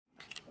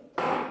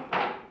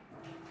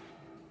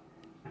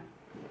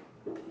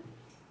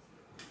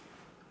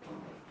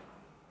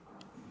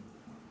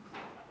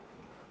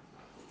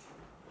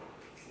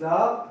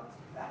Stop.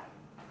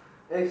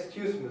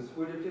 Excuse me,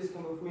 will you please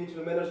come with me to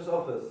the manager's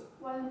office?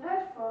 What on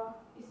earth for?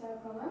 Is there a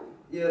problem?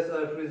 Yes, I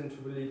have reason to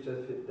believe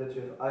that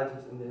you have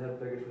items in the hand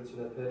baggage which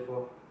you not paid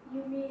for.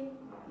 You mean,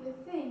 you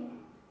think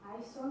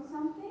I stole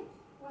something?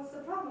 What's the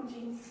problem,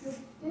 Jean? Look,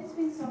 there's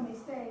been some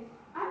mistake.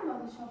 I'm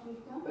not a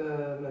shoplifter.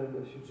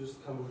 Madam, if you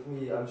just come with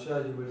me, I'm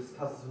sure you will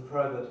discuss this in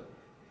private.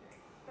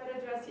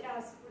 Better dress the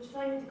ass. Would you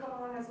like me to come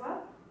along as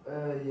well?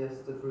 Yes,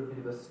 that will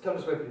be the best. Come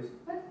this way, please.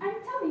 But I'm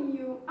telling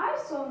you, I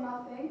saw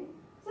nothing.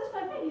 Search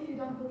my bag if you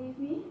don't believe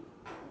me.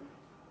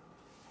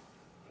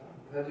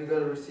 Have you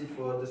got a receipt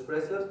for this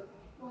bracelet?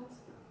 What?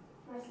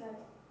 Bracelet?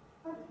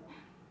 But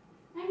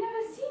I've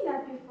never seen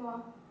that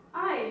before.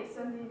 I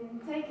certainly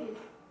didn't take it.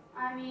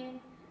 I mean,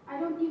 I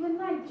don't even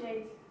like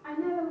jade. I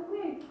never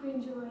wear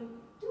green jewelry.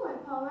 Do I,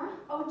 Paula?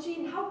 Oh,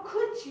 Jean, how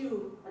could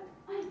you? But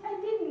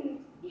I didn't.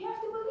 You have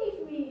to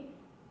believe me.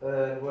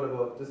 And what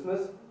about this,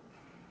 miss?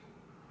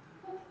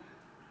 But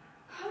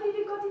how did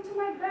you get into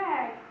my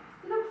bag?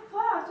 They look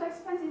far too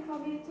expensive for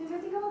me to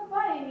think about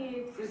buying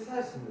it.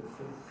 Precisely, miss.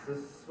 This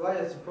is why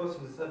I suppose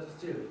you decided to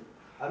steal it.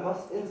 I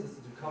must insist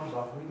that you come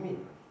back with me.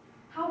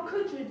 How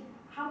could you?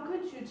 How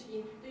could you,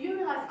 Jean? Do you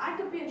realize I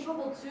could be in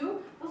trouble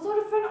too? What sort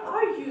of friend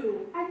are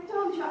you? I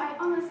told you I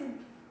honestly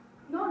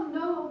don't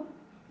know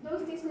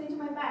those things went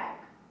into my bag.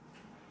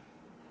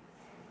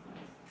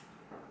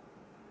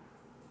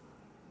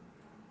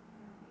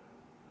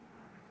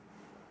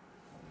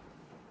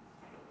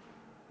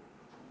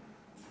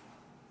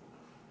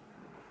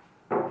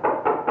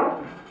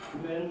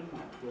 Men.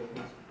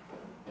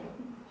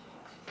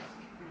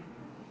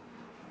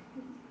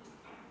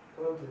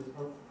 Come on, please.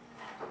 Come.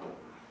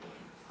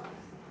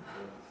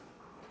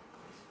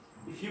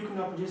 If you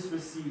cannot produce a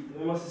receipt,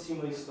 then we must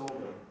assume that you stole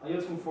them. I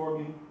yield to inform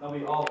you that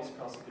we always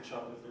prosecute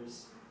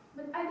shoplifters.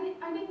 But I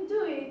didn't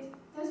do it.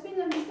 There's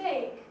been a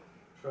mistake.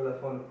 Shall I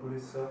phone the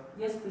police, sir?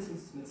 Yes, please,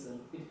 Mrs. Smithson.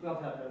 It will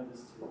have happened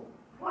this too.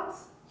 What?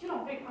 You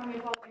don't think I'm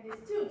involved in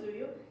this too, do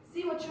you?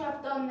 See what you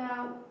have done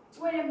now.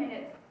 Wait a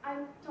minute. I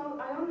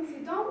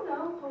honestly don't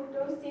know how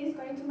those things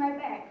got into my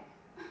bag.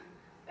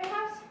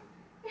 Perhaps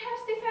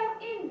they fell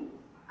in.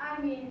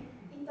 I mean,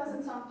 it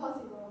doesn't sound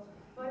possible,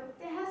 but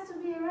there has to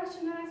be a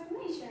rational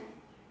explanation.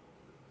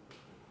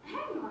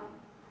 Hang on.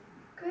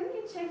 Couldn't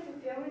you check the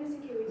film in the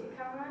security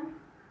camera?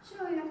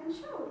 Surely that will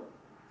show.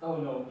 Oh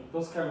no,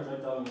 those cameras are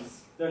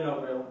dummies. They're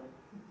not real.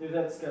 They're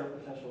that scared of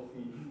potential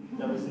thief.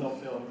 There is no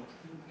film.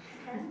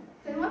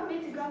 Then what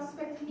made the guard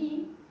suspect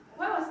me?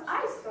 Why was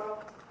I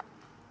stopped?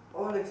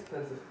 All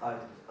expensive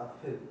items are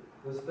filled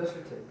with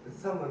special tape that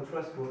someone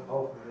trustworthy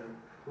opened them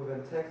with a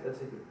tax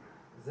article,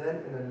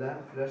 then in a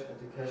lamp flash at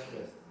the cash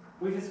desk.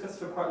 We've discussed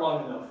for quite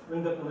long enough.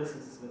 Ring the police,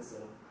 Mrs.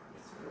 Smithson.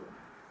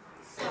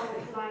 So,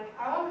 like,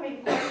 I want to make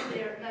it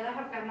clear that I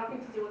have got nothing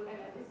to do with any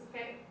of this,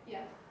 okay?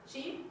 Yeah.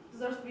 She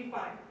deserves to be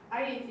fined.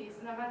 I hate these,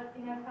 and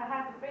if I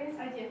had the faintest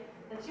idea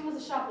that she was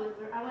a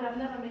shoplifter, I would have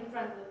never made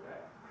friends with her.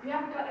 You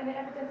haven't got any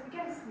evidence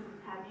against me,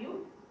 have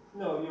you?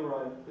 No, you're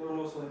right. There were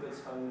no solid goods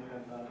found in your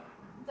handbag.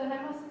 Then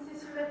I must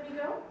insist you let me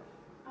go?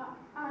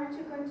 Aren't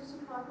you going to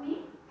support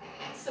me?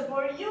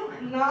 Support you?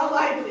 Not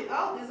likely.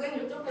 I'll design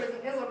you two-person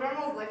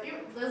isograms like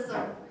you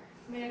deserve.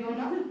 May I go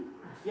now?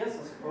 Yes,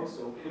 I suppose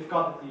so. We've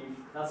got the thief.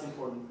 That's the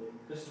important thing.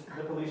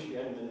 The police should be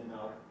any minute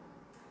now.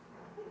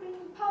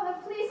 Paula,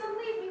 please don't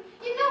leave me.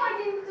 You know I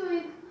didn't do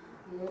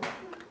it.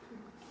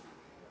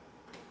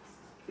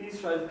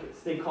 Please try to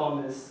stay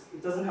calm, miss.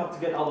 It doesn't help to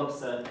get all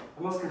upset.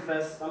 I must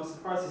confess, I'm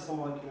surprised to see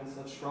someone like you in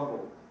such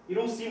trouble. You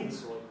don't seem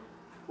this way.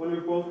 When we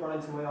both brought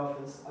into my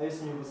office, I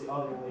assumed it was the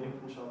other lady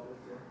from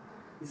shoplifter.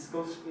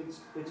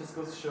 It just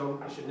goes to show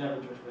you should never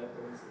judge by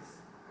appearances.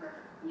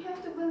 You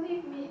have to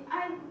believe me.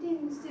 I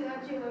didn't steal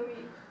a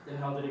jewelry. Then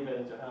how did he get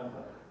into your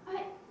handbag?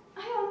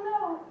 I don't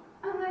know.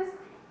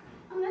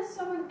 Unless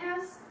someone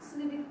else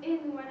slid it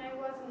in when I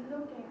wasn't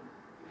looking.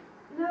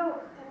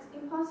 No, that's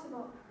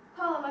impossible.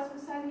 Paula was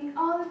beside me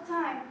all the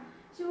time.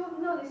 She would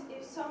notice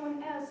if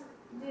someone else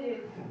did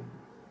it.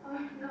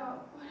 Oh no,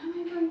 what am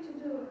I going to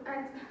do?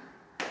 And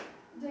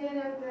do you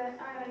know the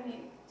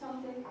irony?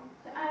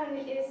 The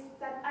irony is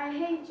that I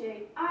hate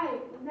jade. I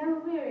would never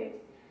wear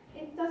it.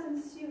 It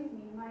doesn't suit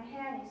me. My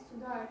hair is too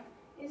dark.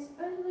 It's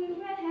only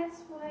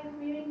redheads who like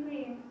wearing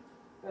green.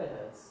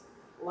 Redheads?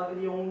 Like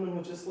the young woman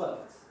who just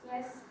left?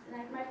 Yes,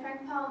 like my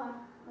friend Paula.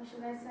 Or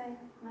should I say,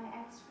 my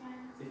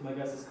ex-friend? If my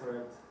guess is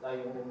correct, that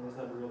young woman was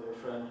never really a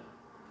friend.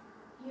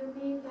 You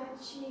mean that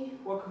she...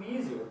 What could be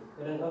easier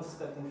than an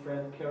unsuspecting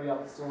friend carry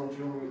out the stolen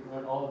jewelry and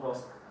run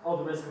all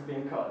the risk of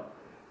being caught?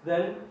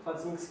 Then, find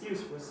some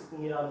excuse for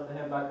slipping it out of the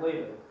handbag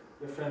later.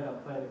 Your friend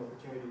had plenty of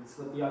opportunity to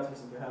slip the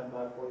items into your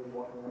handbag while you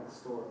were walking around the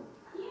store.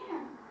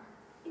 Yeah,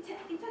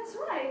 that's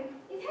right.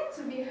 It had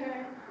to be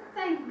her.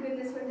 Thank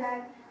goodness for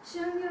that.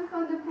 She'll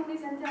phone the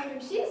police and tell them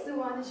she's the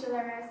one who should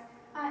arrest.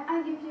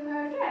 I'll give you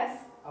her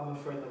address. I'm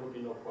afraid there would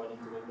be no point in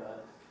doing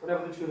that.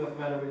 Whatever the truth of the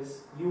matter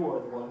is, you are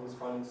the one who's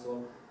finding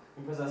stolen,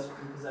 in possession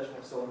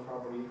of stolen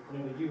property,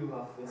 and only you who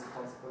have to face the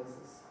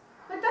consequences.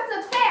 But that's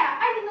not fair!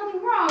 I did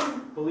nothing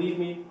wrong! Believe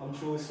me, I'm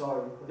truly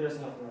sorry, but there's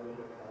nothing I can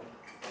do about it.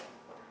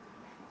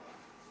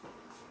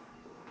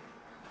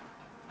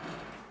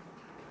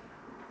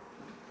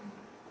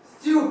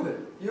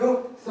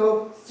 You're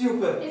so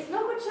stupid. It's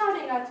no good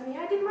shouting at me.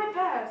 I did my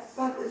best.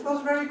 But it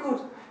was very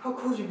good. How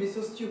could you be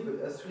so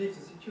stupid as to leave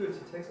the security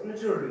tags on the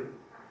jewelry?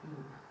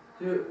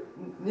 You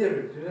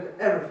nearly did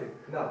everything.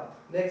 Now,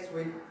 next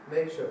week,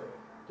 make sure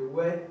the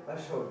way I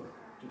showed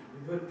you,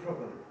 you do it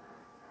properly.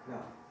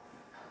 Now,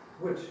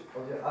 which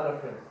of your other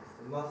friends is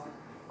the most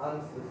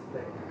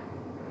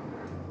unsuspecting?